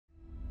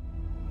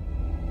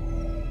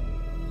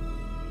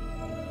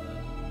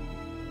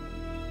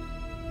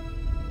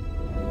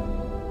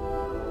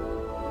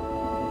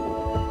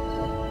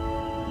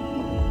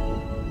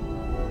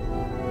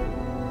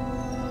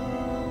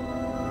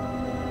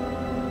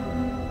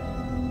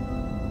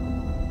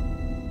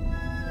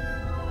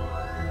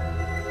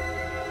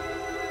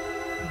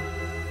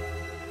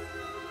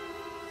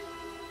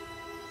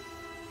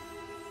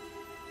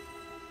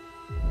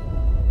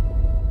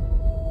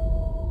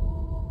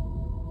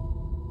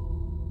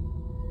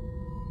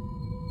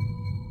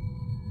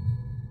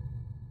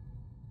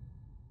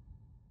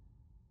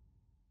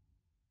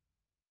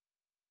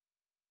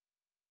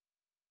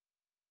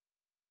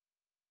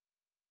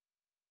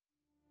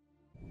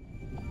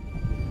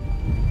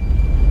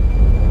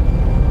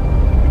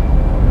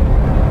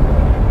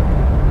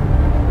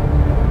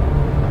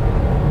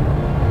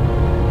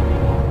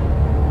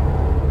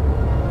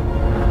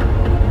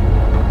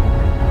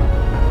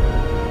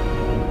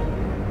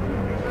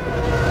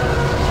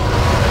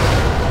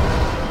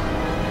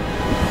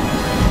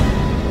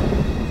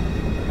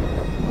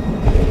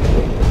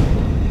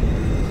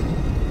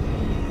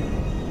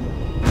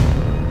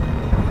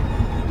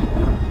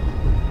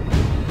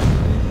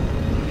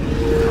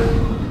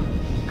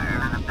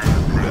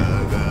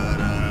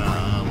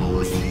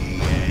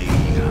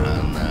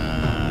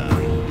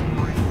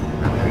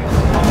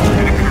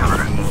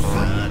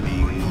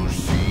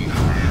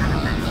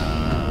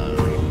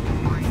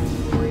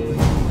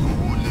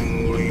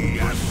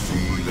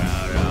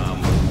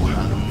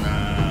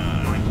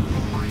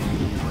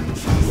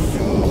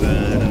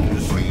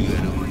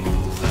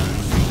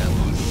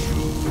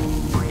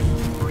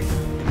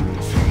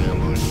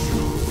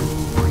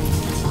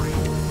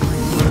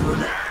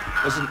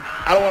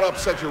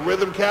upset your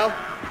rhythm, Cal,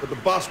 but the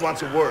boss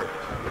wants a word.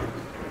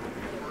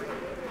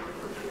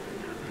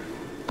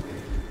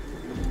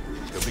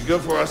 He'll be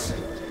good for us.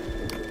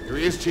 Here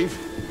he is, Chief.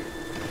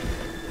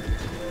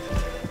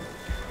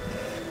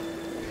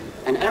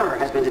 An error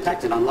has been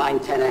detected on line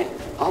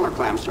 10A. All our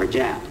clamps are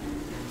jammed.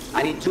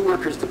 I need 2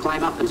 workers to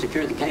climb up and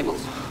secure the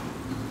cables.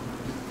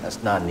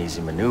 That's not an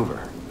easy maneuver.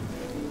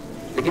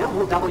 The guild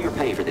will double your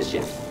pay for this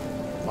shift.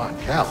 Come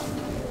on, Cal.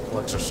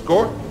 What's our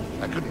score?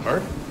 That couldn't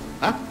hurt.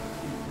 Huh?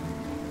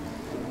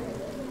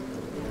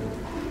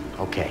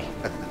 Okay.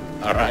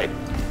 All right.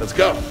 Let's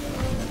go.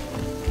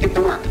 Get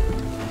to work.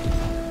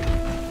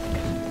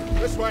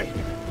 This way.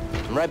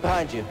 I'm right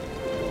behind you.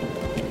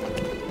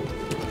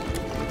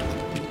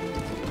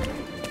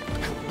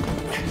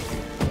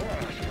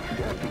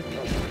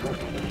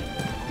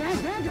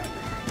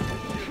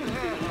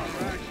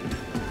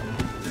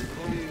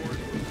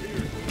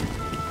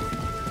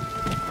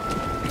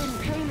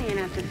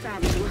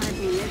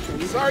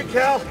 Sorry,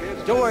 Cal.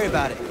 Don't worry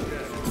about it.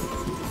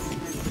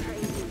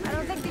 I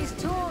don't think these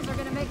tools are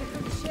gonna make it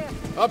through the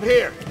shift. Up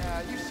here.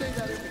 Yeah, you say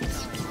that every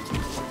time.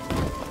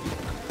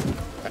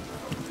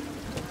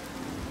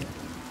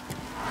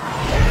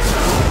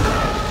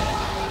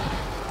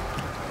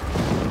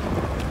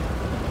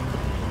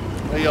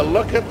 Will you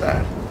look at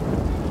that?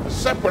 A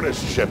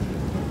separatist ship.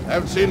 I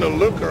haven't seen a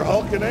Luke or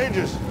Hulk in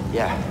ages.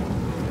 Yeah.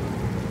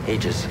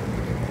 Ages.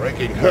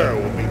 Breaking her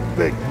will be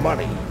big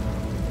money.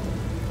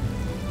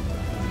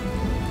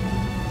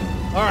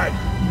 All right,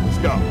 let's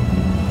go.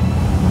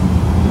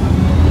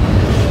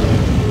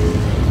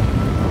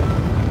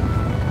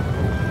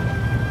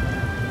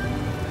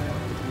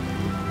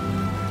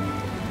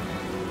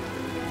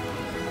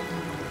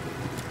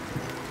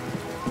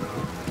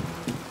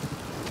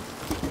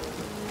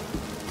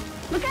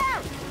 Look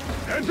out!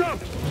 Heads up!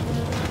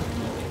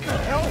 What the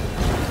hell?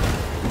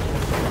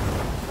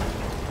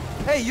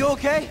 Hey, you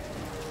okay?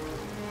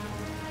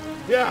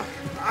 Yeah,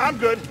 I'm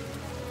good.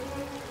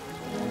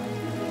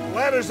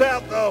 Ladder's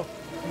out, though.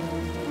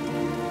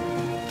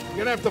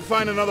 You're gonna have to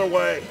find another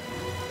way.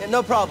 Yeah,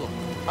 no problem.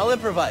 I'll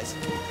improvise.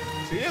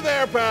 See you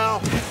there, pal.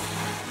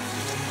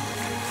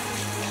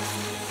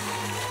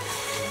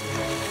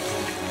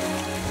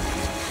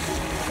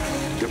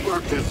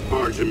 Depart this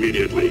barge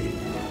immediately.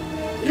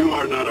 You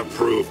are not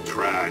approved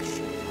trash.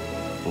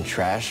 And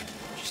trash?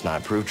 Just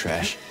not approved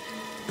trash.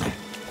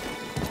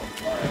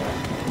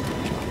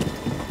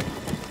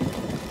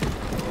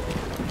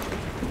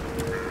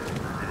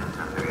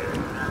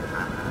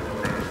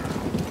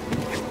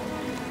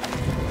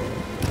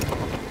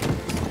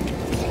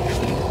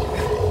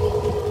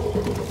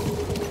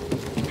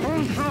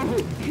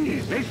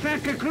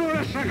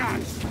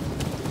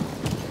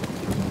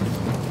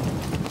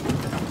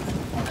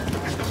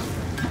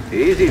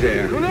 Easy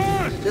there.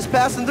 Just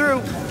passing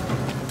through.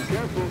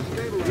 Careful,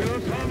 stable.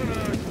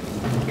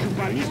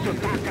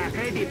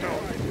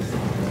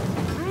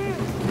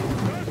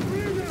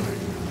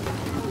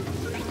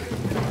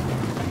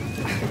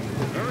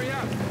 Hurry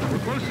up. We're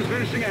close to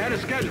finishing ahead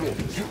of schedule.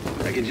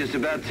 I can just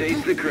about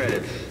taste the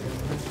credits.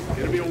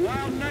 Gonna be a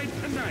wild night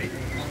tonight.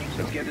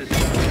 Let's get this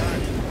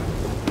done.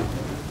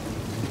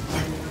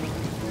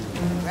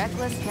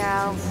 Reckless,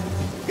 Cal.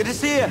 Good to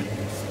see you.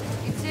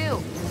 You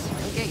too.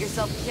 Don't get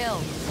yourself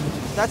killed.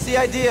 That's the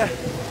idea.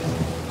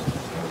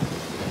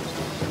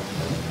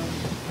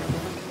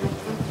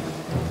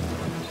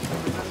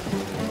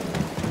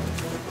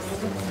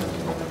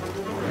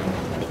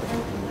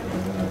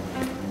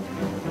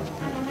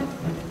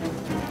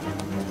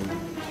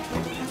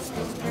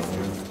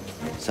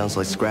 Sounds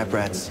like scrap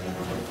rats.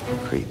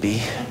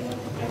 Creepy.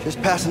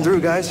 Just passing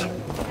through, guys.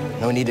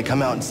 No need to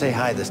come out and say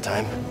hi this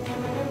time.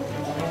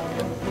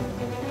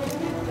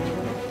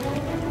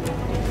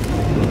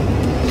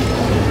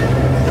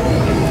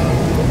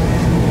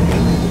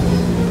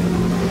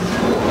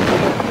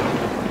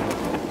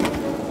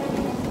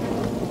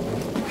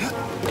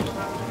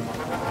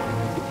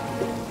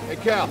 Hey,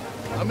 Cal.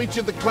 I'll meet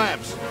you at the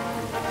clamps.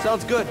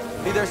 Sounds good.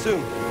 Be there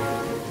soon.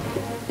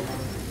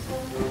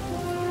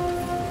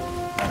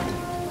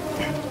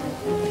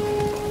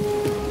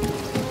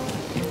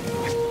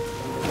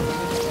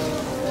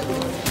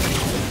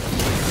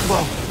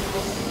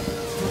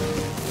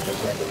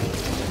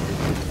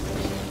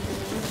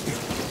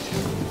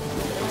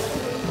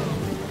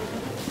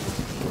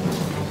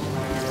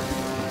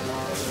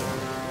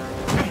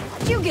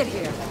 How'd you get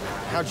here?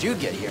 How'd you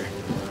get here?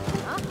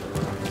 Huh?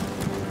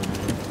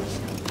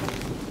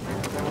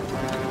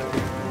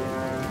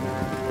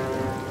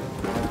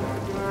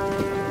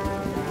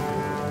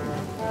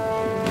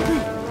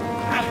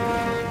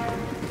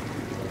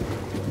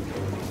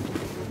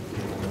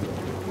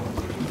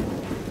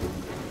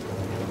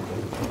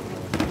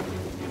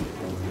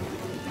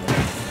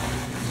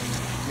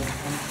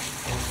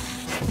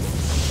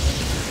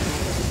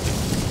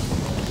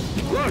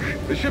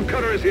 Look, the ship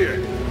cutter is here.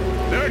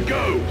 There it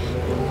goes.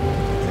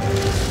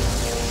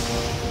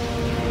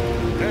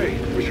 Hey,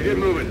 we should get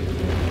moving.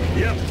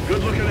 Yep,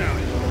 good looking out.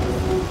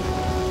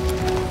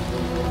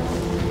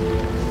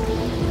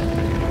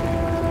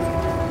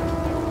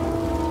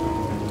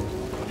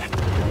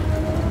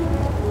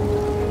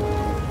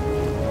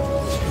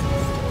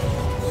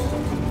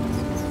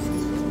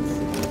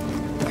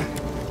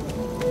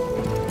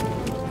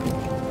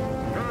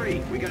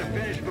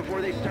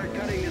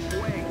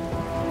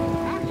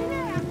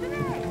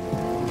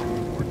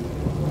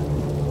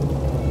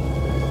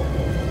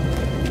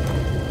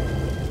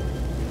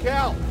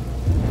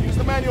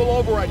 manual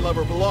override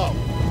lever below.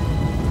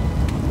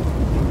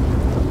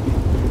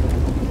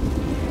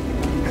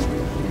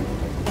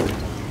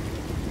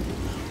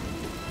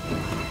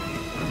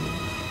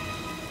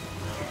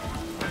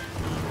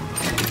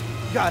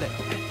 Got it.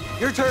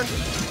 Your turn.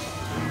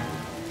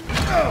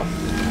 Oh.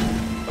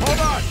 Hold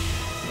on.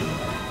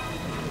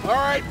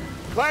 All right,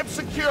 clamp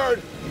secured.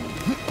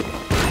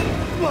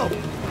 Whoa.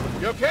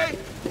 You okay?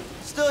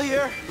 Still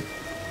here.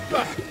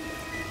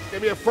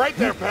 Give me a fright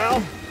there,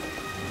 pal.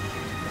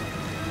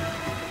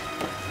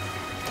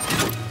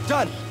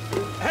 Done.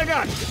 Hang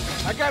on.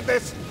 I got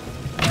this.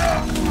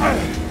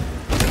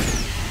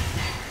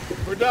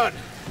 We're done.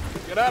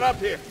 Get out up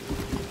here.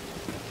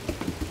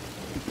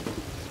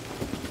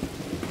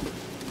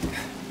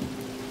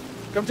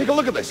 Come take a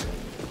look at this.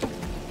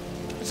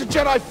 It's a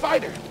Jedi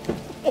fighter.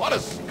 What a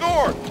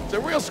score! It's a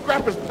real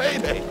scrapper's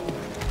payday.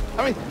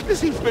 I mean, this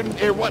he's been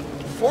here, what,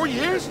 4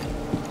 years?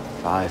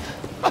 5.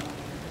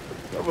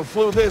 Whoever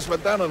flew this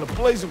went down in a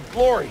blaze of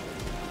glory.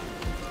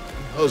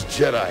 Those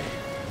Jedi.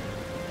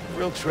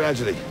 Real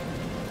tragedy.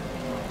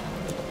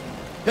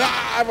 Yeah,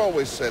 I've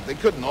always said they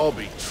couldn't all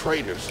be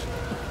traitors.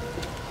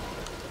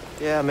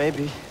 Yeah,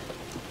 maybe.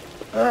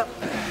 Guess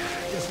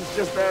it's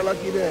just our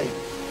lucky day.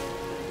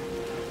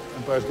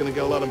 Empire's gonna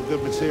get a lot of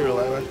good material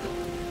out of it.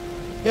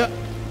 Yeah,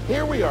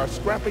 here we are,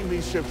 scrapping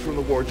these ships from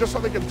the war, just so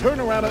they can turn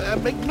around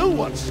and make new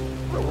ones.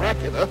 What a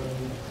racket, huh?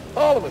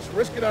 All of us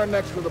risking our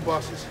necks for the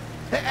bosses.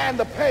 And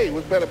the pay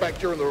was better back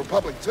during the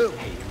Republic, too.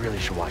 Hey, you really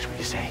should watch what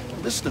you say.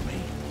 Listen to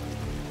me.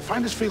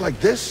 Find us free like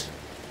this,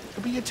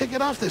 it'll be your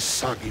ticket off this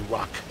soggy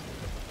rock.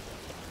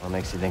 What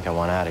makes you think I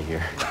want out of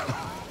here?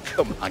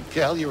 Come on,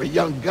 Cal, you're a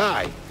young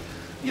guy.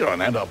 You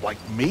don't end up like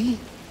me.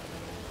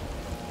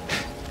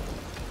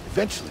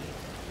 Eventually,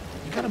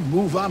 you gotta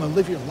move on and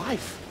live your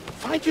life.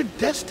 Find your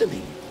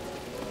destiny.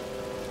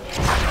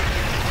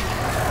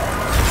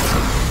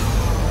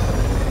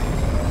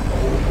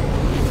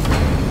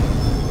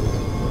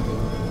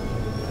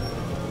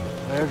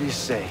 Whatever you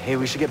say. Hey,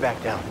 we should get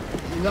back down.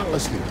 You're not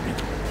listening to me.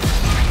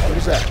 What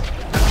is that?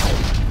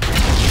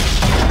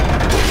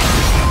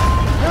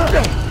 Help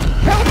me!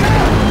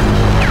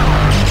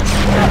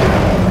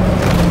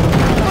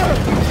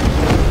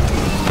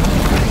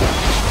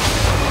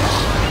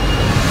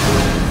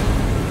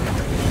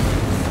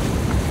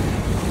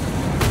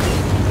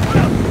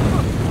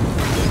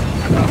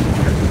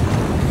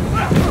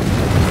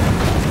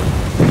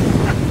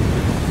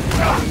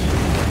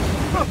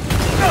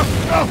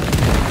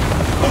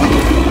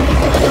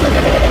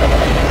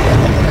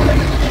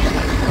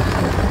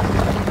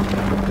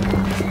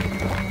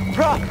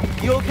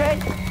 You okay?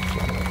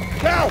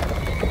 Cal!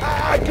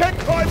 I can't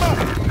climb up!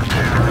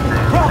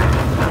 Brock!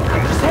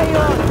 Just hang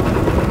on!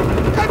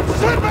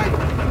 Send me!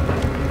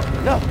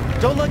 No,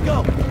 don't let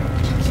go!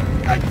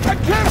 I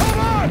can't hold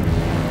on!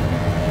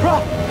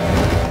 Brock!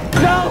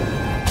 No!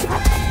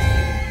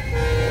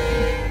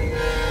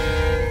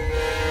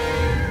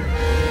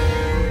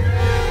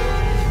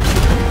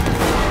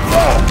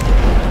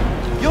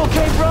 You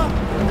okay, bro?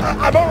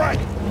 I'm all right.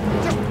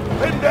 Just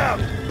pinned down.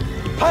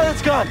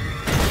 Pilot's gone.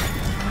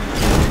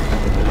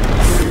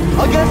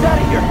 I'll get us out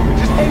of here.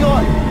 Just hang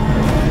on.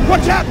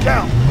 Watch out,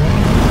 Cal!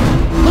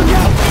 Look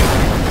out!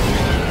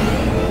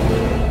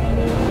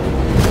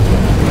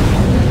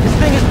 This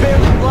thing is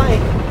barely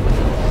flying.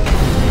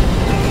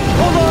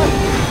 Hold on!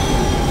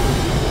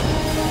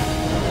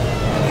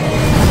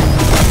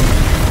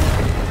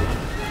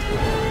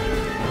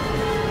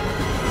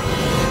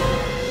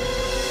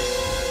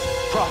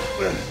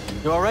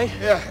 You all right?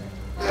 Yeah.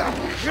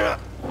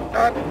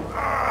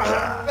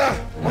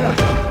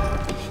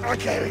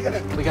 Okay,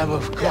 We gotta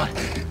move. Come on.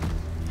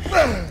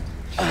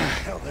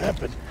 Hell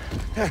happened.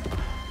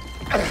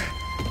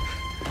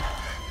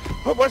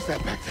 What was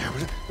that back there?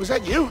 Was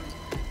that you?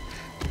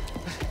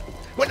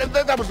 Well,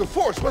 that was the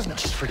Force, wasn't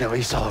it? Just forget what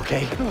you saw,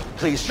 okay?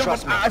 Please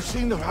trust me. I've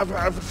seen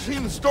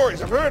the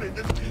stories. I've heard it.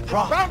 There's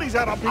bounties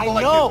out on people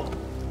like you.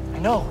 I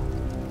know.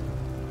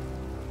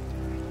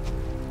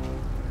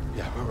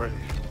 Yeah, we're ready.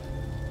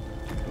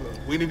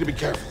 We need to be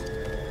careful.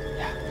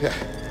 Yeah.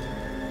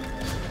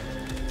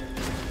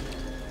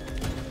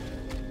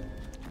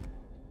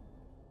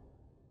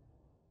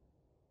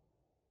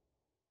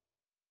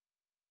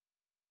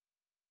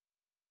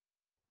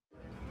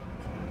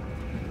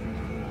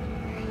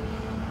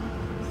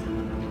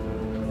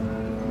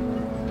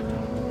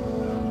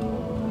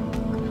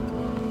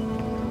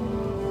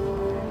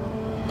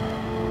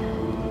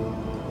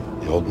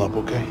 You holding up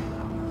okay?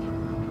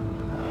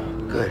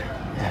 Good.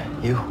 Yeah,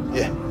 you?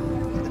 Yeah.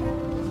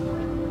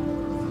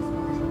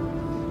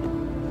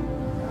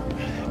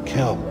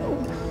 Cal,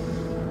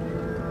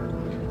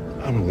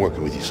 I've been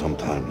working with you some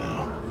time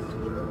now.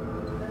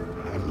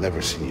 I've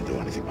never seen you do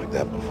anything like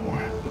that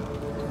before.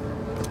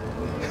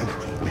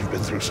 We've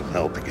been through some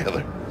hell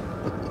together.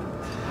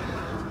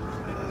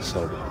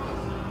 So,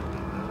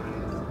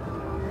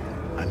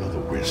 I know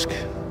the risk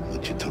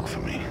that you took for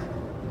me.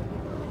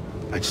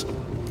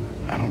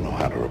 I don't know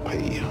how to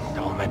repay you.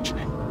 Don't mention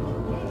it.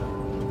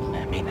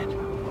 I mean it.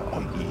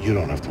 Oh, you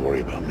don't have to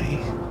worry about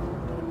me.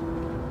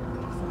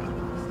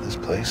 This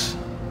place.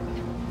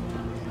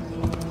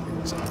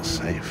 It's not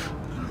safe.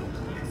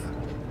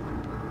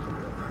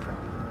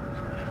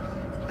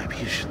 Maybe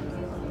you should,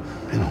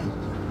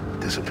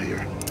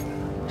 disappear.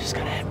 Just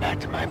gonna head back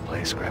to my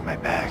place, grab my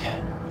bag.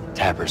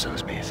 Tappers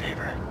owes me a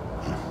favor.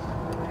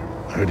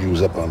 I heard he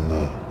was up on,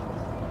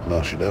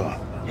 Nar Shaddaa.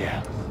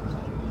 Yeah.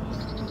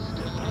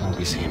 I won't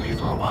be seeing you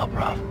for a while,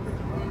 Prof.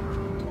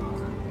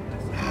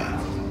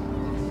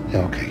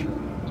 Yeah, okay.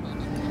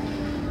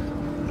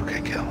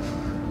 Okay, Cal.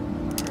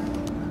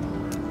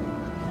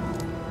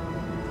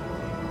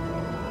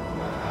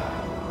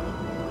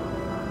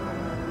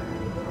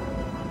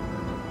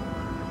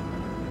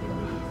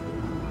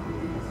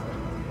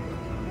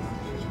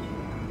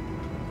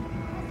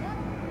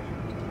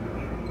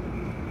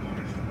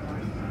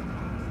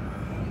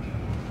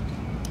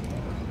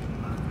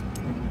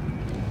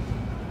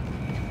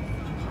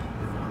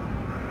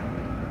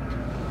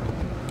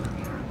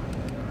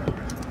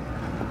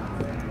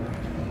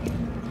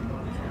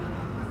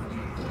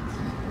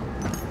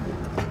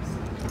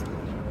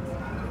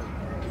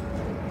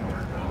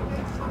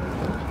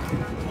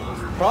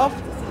 Prof?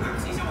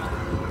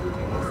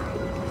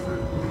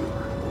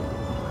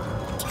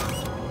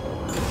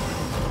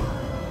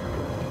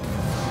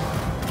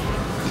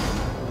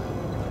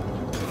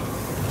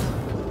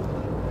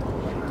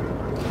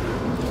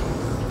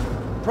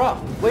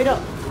 Prof, wait up.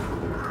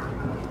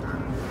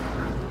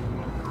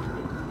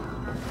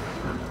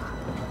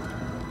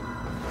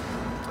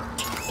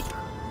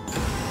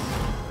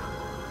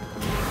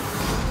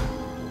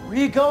 Where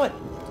are you going?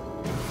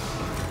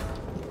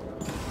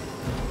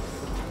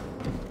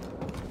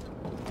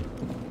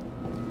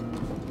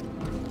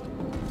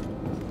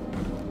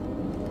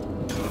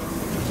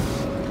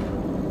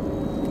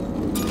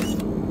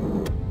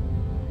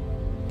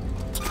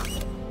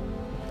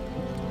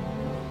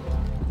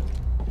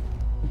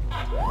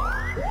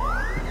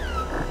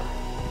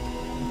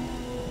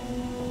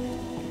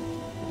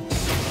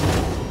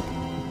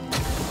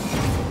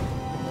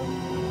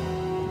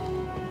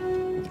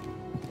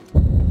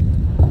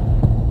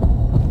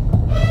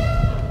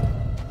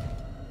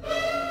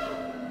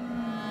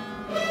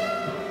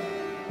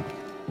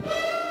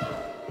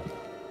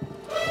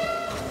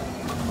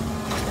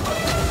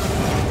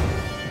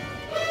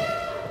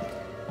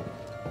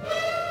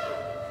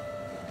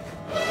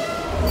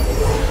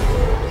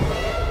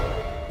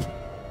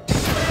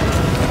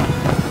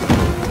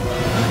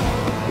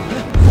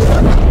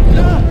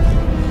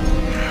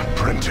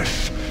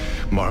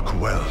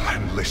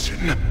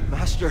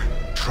 Master.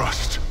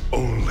 Trust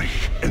only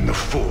in the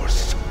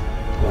Force.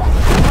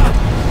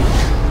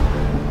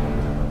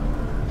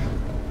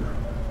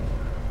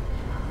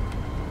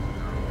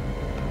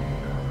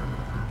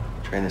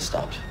 Train has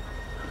stopped.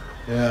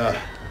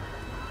 Yeah,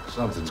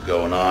 something's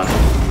going on.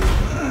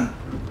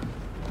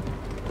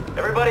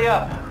 Everybody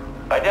up.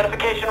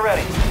 Identification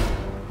ready.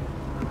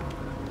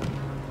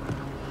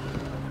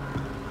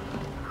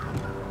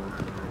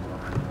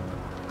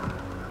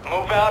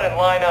 Move out and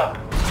line up.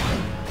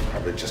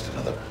 Probably just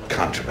another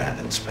contraband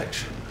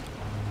inspection.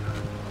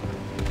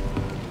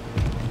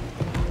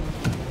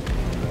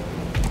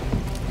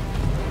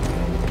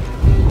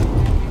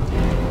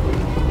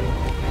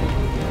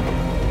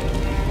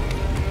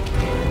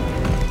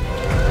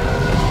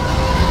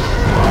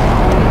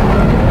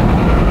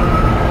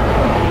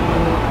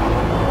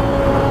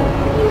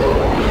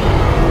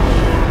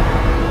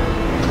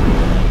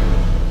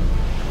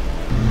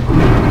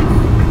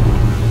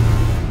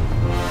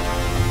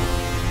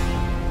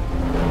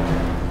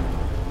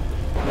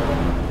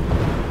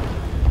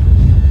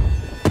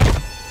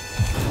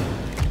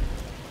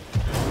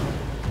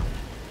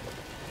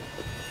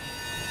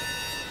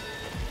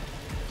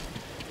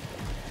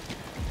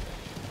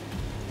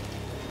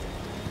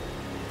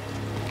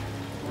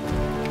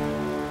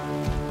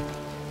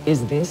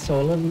 Is this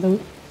all of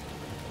them?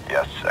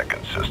 Yes,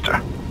 second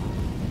sister.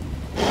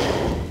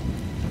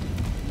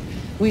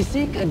 We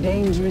seek a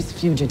dangerous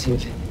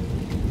fugitive.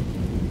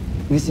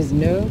 This is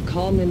no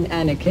common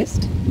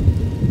anarchist,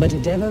 but a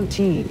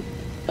devotee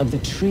of the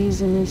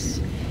treasonous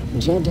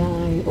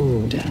Jedi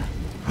Order.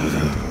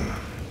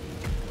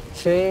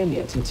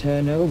 Failure to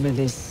turn over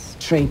this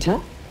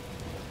traitor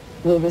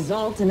will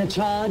result in a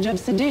charge of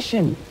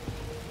sedition.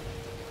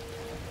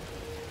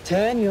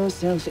 Turn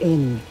yourself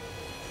in,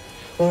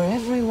 or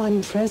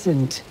everyone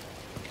present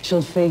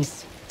shall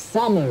face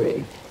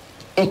summary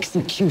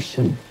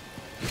execution.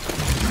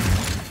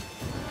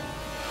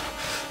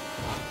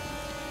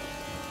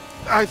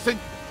 I think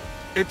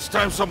it's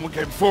time someone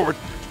came forward.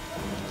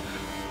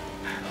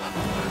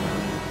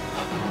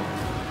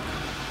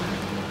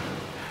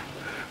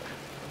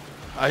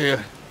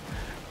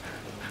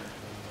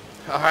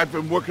 I've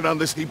been working on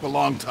this heap a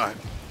long time.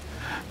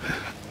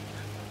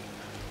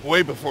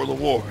 Way before the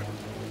war.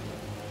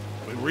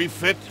 We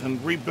refit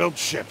and rebuilt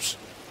ships.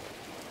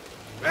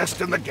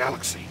 Best in the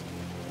galaxy.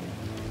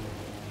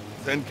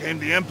 Then came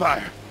the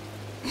Empire.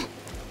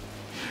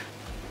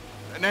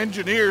 And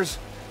engineers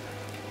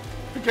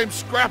became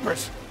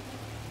scrappers.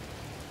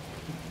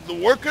 The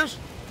workers,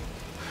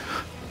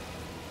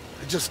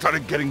 they just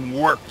started getting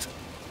worked.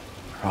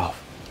 Prof.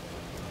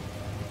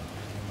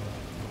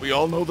 We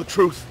all know the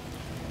truth.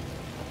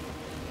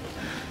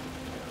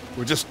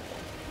 We're just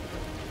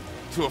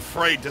too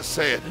afraid to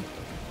say it.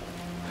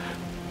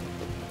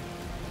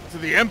 To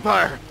the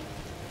Empire,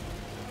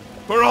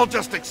 we're all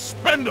just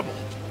expendable.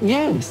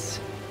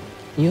 Yes,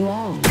 you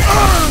are.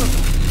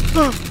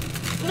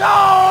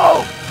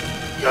 No!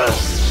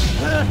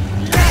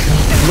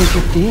 Look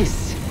at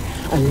this.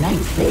 A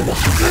lightsaber.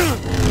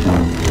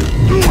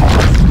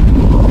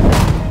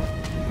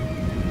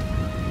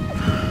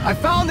 I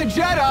found the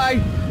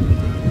Jedi!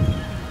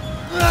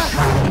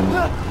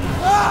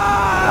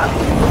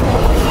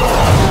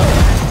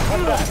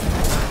 Come back.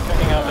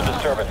 Checking out the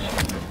disturbance.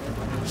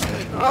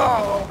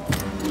 Oh,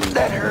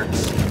 that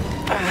hurts.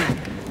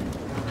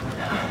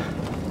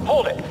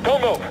 Hold it.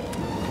 Don't move.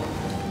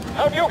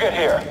 How'd you get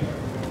here?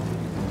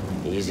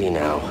 Easy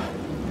now.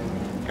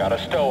 Got a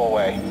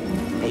stowaway.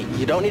 Hey,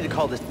 you don't need to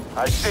call this...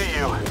 I see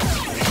you.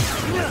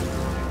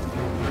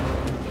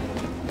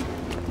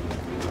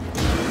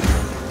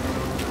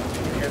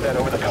 Hear that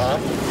over the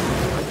comm?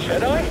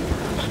 Jedi?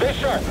 Stay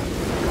sharp.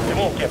 They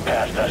won't get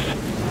past us.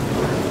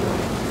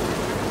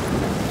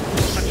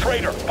 A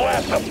traitor!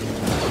 Blast him!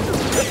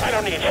 I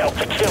don't need help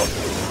to kill.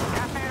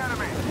 Get the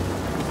enemy.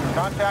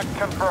 Contact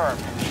confirmed.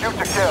 Shoot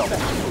to kill.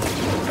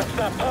 That's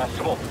not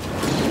possible.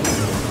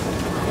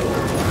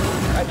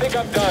 I think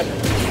I'm done.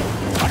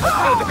 Let's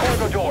get the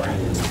cargo door.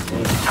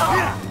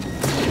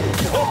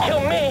 It won't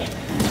kill me.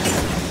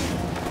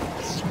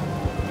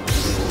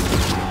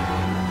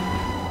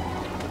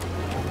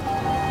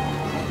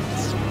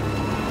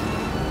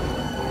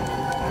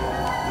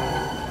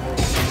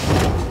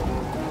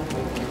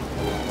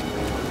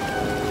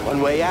 One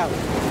way out.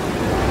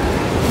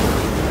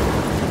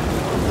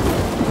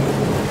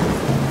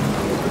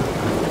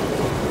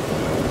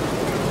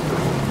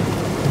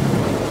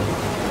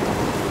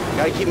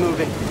 Gotta keep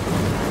moving.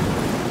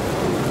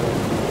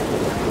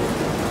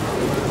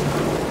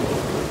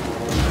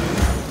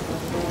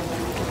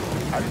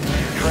 I didn't see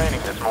you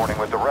training this morning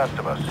with the rest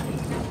of us.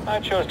 I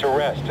chose to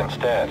rest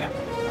instead.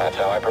 That's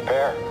how I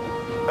prepare.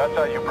 That's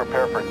how you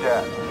prepare for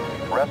death.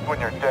 Rest when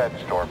you're dead,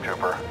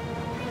 Stormtrooper.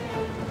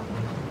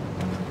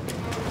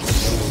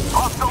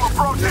 Hostile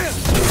approaching!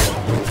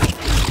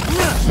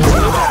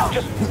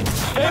 Just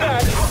stay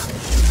back!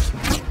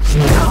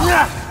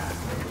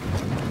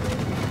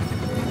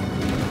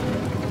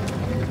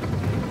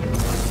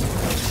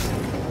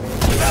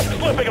 Stop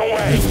slipping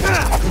away!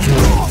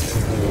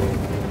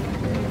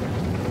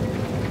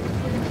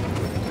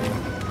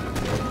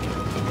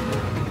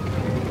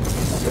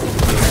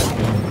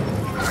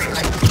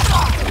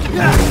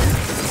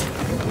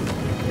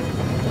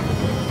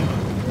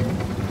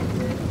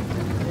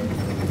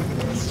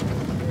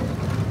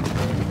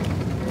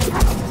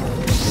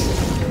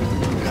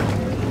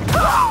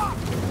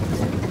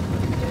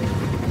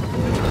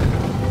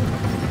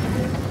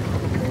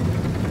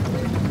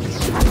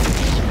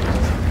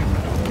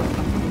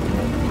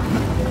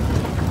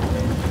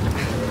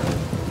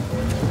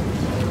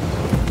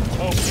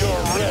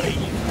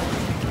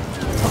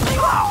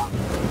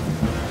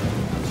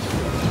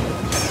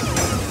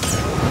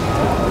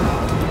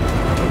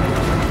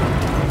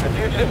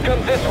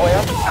 Comes this way,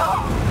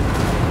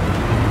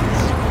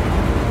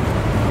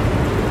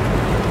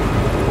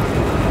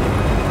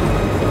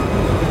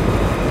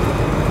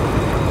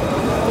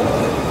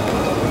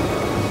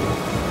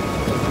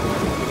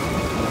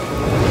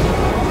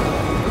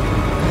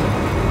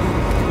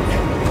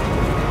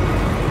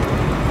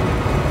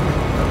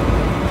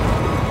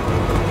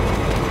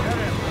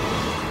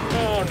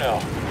 Oh no.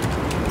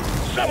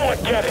 Someone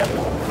get him!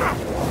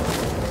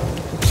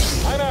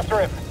 I'm after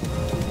him!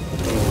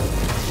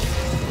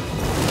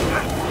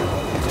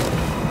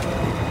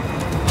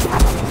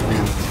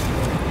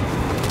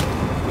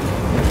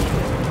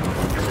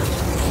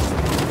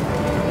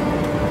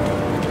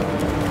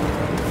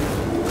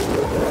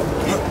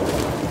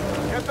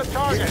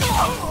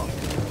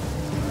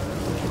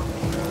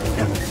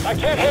 I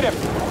can't hit him!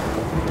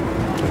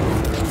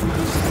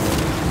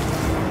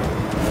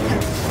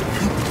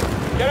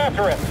 Get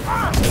after him!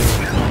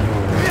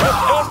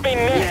 Don't be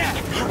next!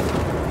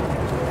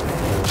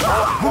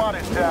 Whole squad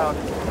is down.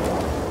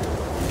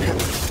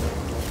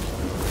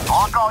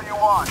 Talk all you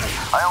want.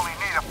 I only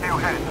need a few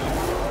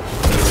hits.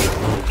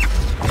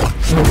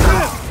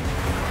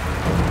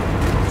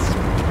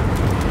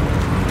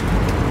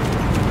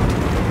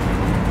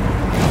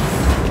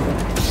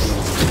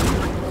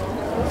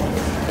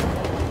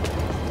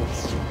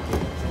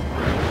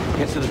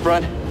 Get to the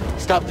front,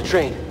 stop the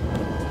train.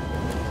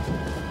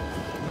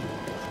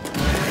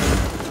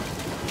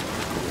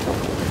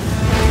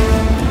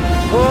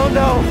 Oh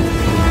no!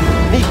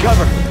 Need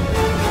cover.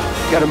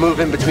 Gotta move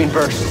in between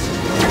bursts.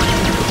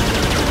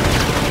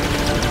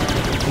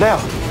 Now!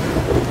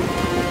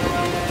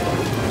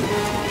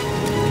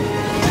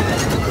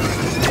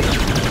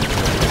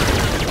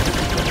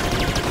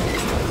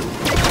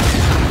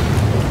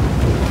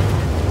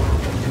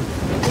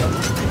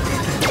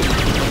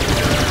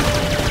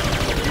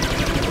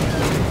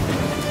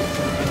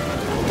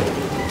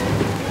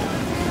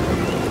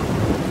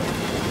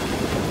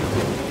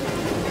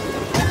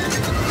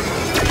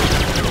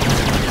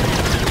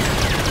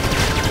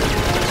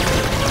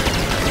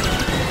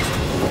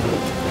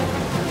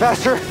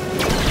 faster.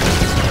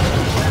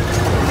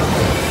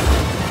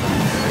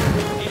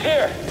 He's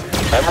here.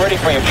 I'm ready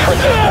for you,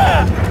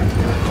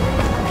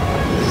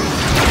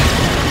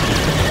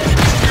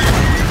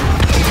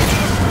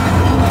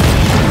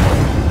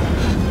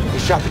 He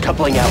shot the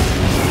coupling out.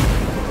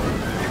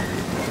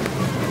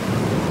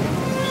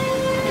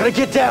 Gotta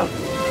get down.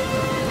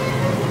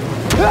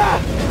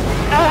 Ah!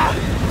 Ah!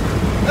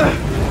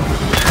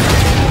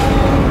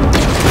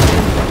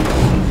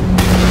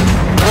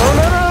 No,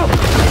 no, no!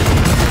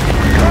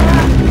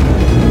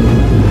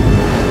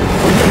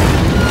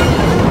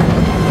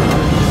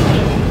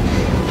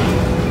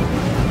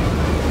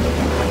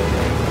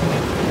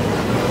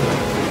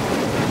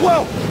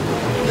 Whoa!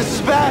 This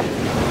is bad!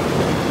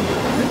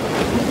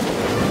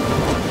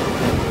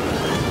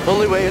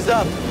 Only way is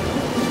up.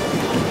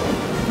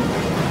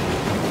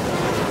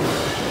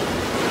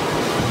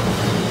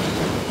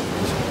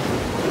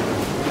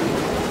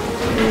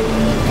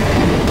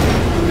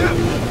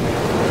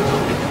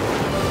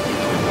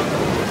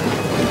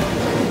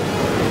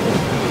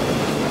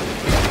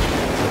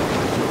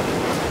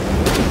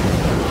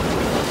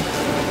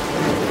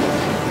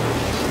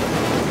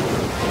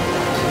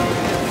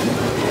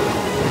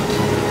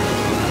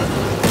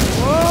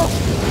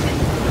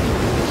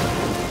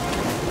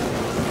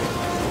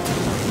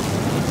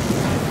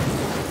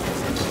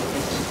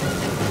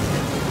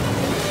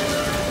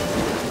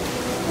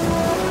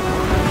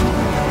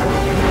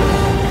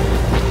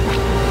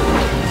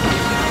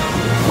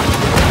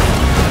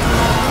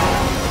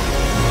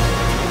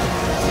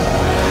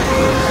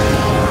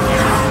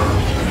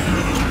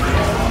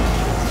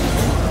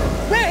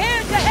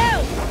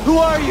 Who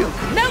are you?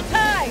 No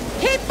time!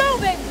 Keep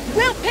moving!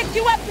 We'll pick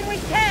you up when we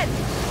can!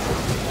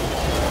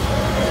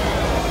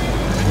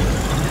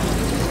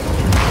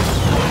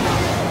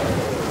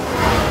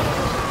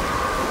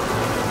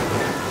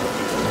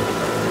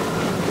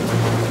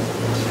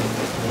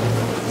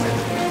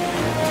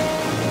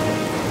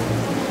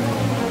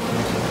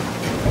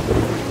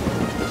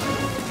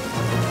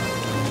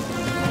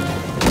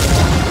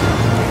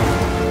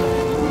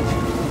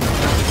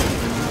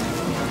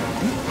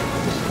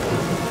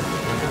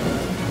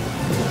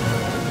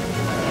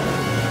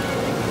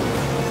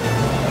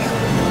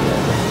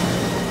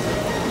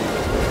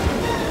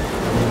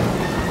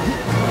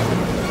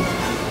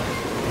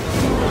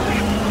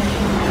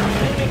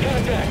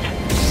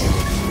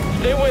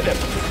 Stay with him.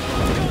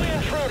 Kill the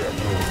intruder.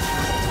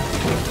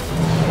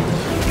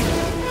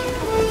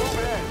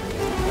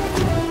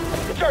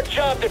 It's our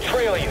job to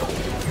trail you.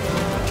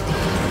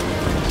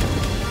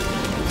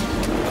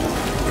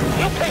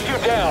 He'll take you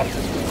down.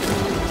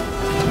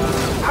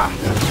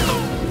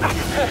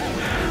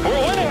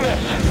 We're winning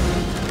this.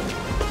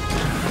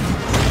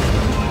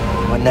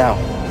 What now?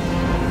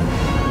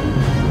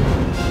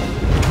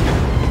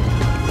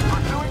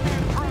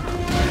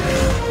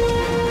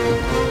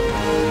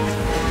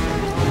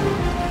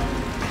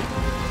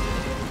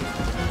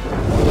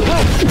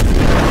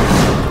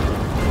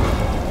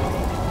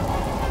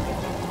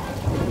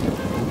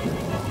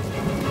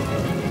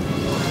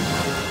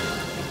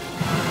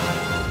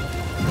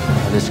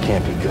 This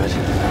can't be good.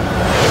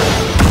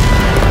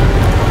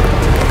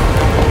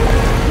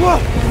 Whoa!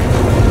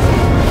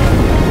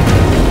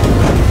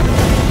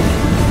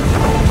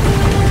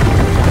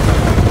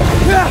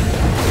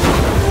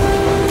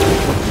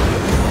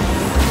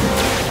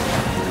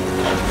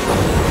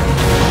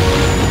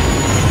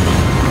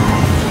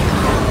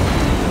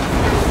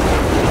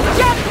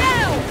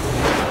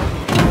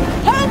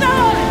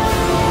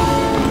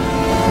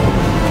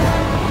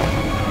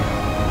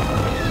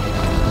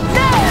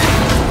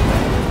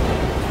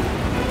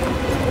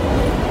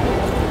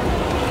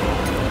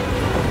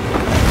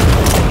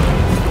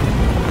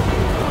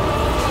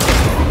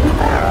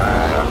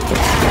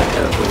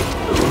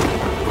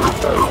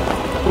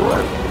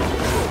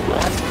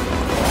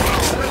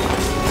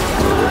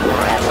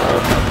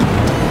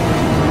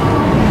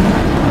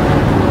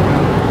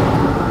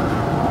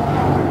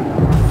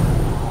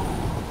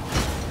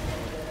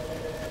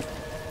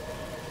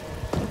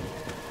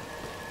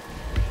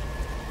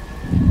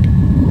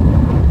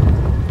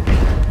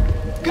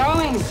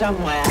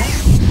 Somewhere.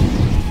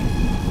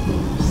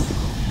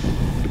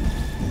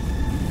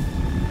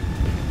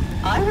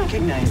 I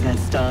recognize that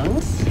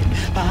stance.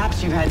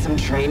 Perhaps you've had some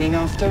training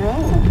after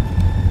all.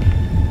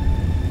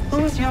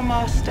 Who's your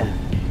master,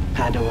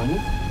 Padawan?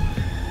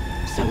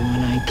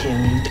 Someone I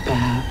killed,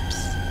 perhaps?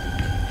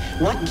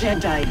 What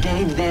Jedi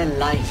gave their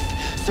life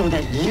so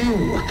that you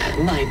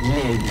might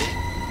live?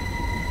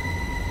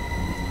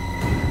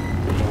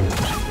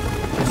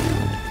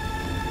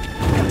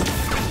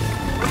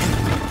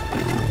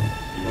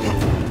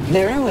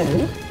 Very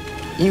well.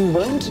 You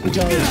won't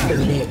dodge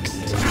the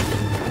next.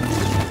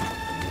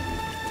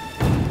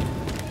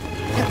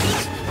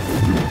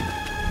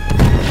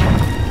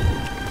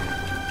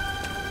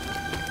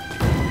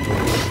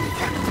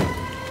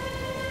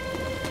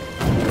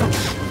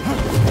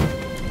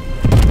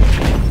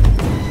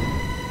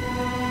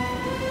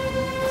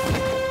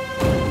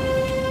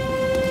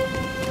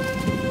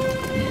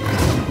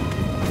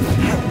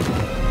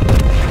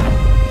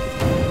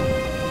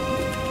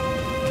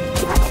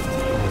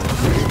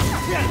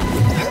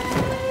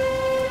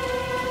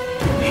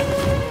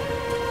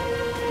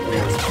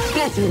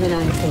 better than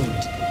I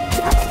thought.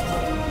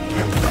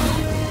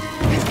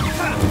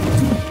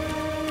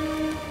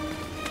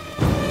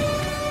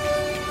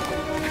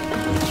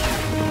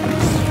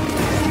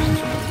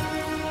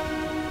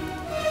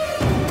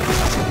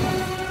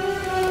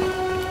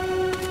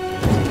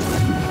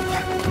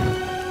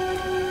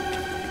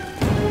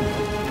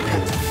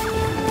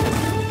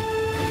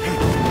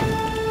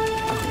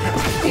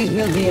 It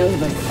will be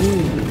over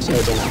soon,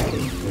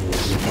 Jedi.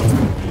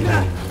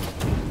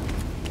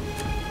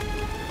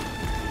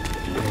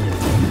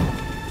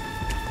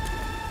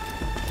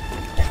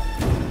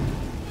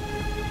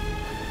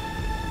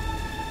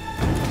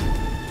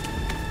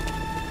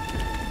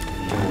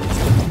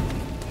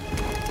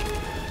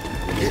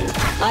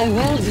 I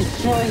will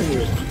destroy you.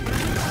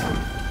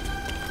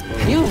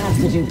 You'll have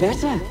to do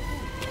better.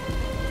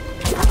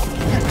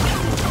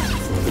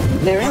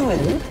 Very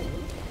well.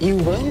 You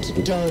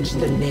won't dodge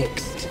the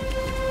next.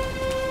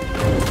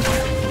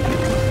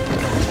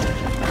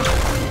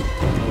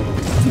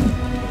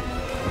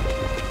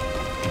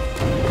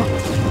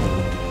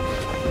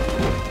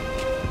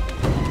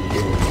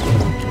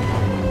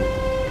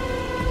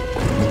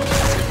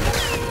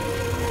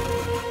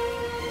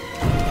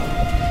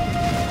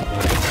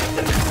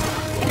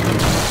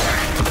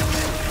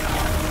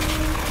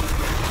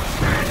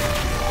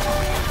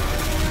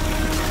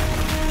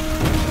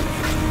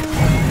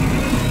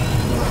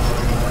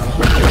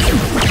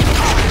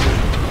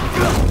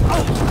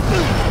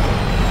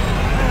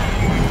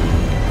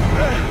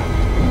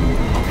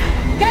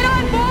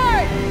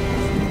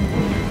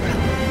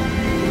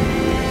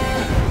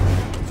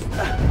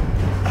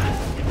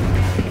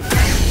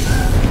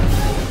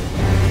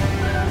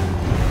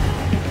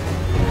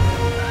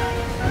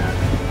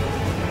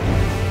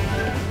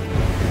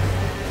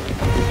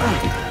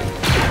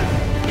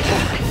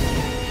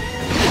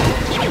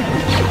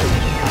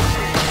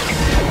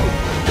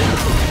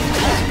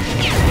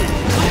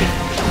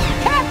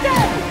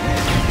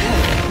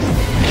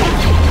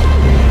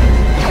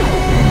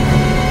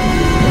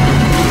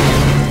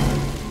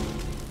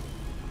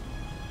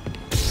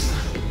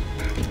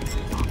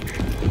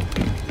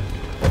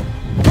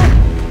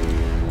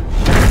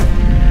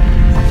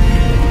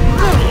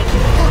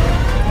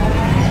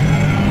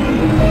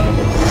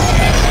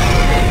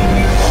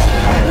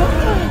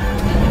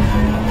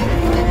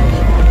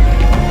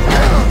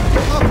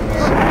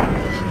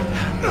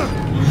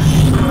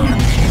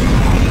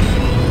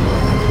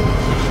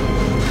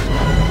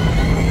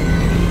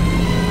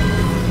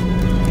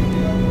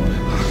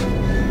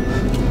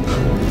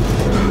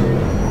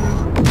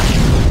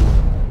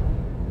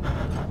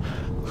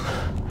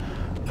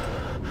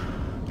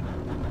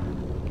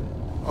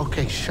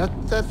 Okay, shut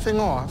that thing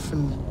off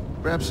and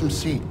grab some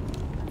seat.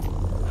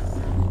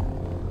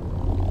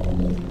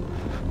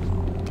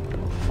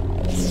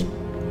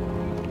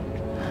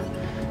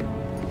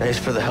 Thanks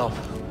for the help.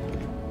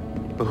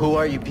 But who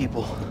are you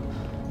people?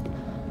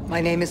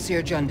 My name is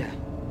Seer Junda,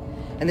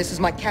 and this is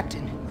my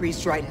captain,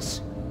 Grease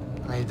Dritus.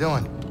 How you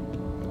doing?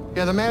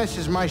 Yeah, the Mantis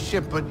is my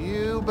ship, but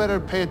you better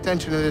pay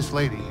attention to this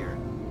lady here.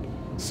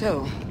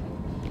 So,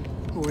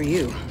 who are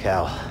you?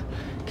 Cal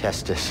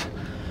Kestis.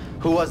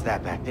 Who was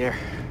that back there?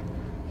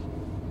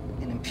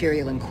 An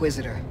Imperial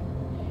Inquisitor.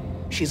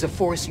 She's a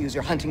Force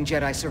user hunting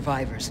Jedi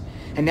survivors.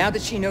 And now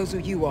that she knows who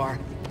you are,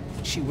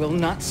 she will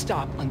not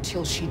stop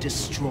until she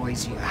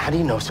destroys you. How do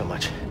you know so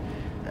much?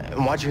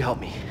 And why'd you help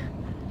me?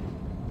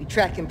 We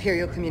track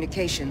Imperial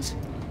communications.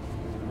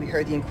 We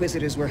heard the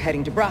Inquisitors were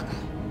heading to Bracca.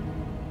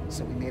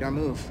 So we made our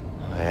move.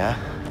 Oh, yeah?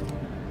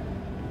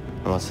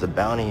 And what's the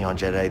bounty on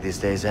Jedi these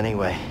days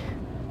anyway?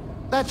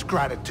 That's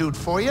gratitude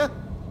for you.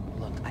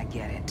 Look, I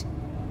get it.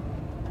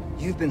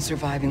 You've been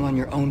surviving on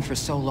your own for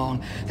so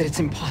long that it's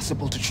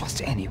impossible to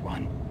trust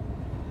anyone.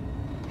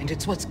 And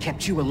it's what's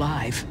kept you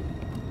alive.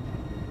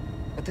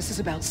 But this is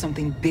about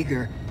something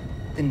bigger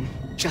than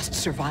just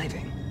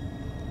surviving.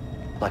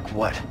 Like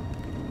what?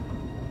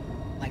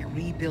 Like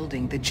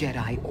rebuilding the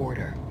Jedi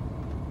Order.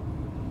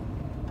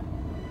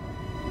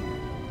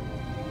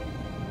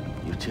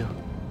 You too?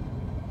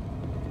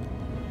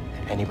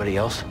 Anybody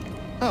else?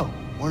 Oh,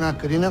 we're not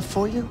good enough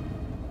for you?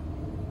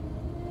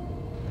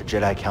 The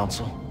Jedi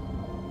Council?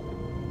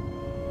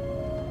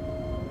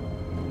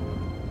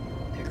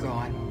 They're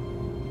gone.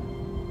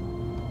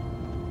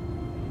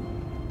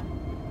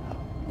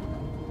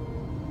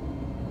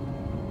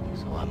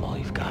 So I'm all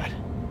you've got.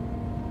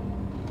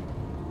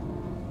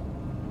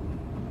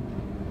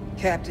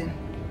 Captain,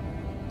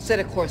 set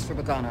a course for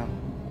Bogano.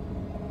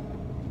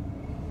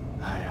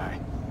 Aye, aye.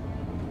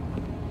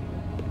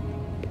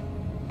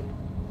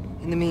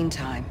 In the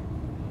meantime,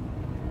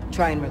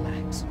 try and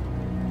relax.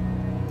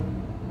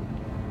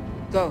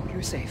 Go,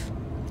 you're safe.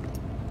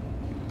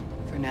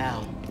 For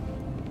now.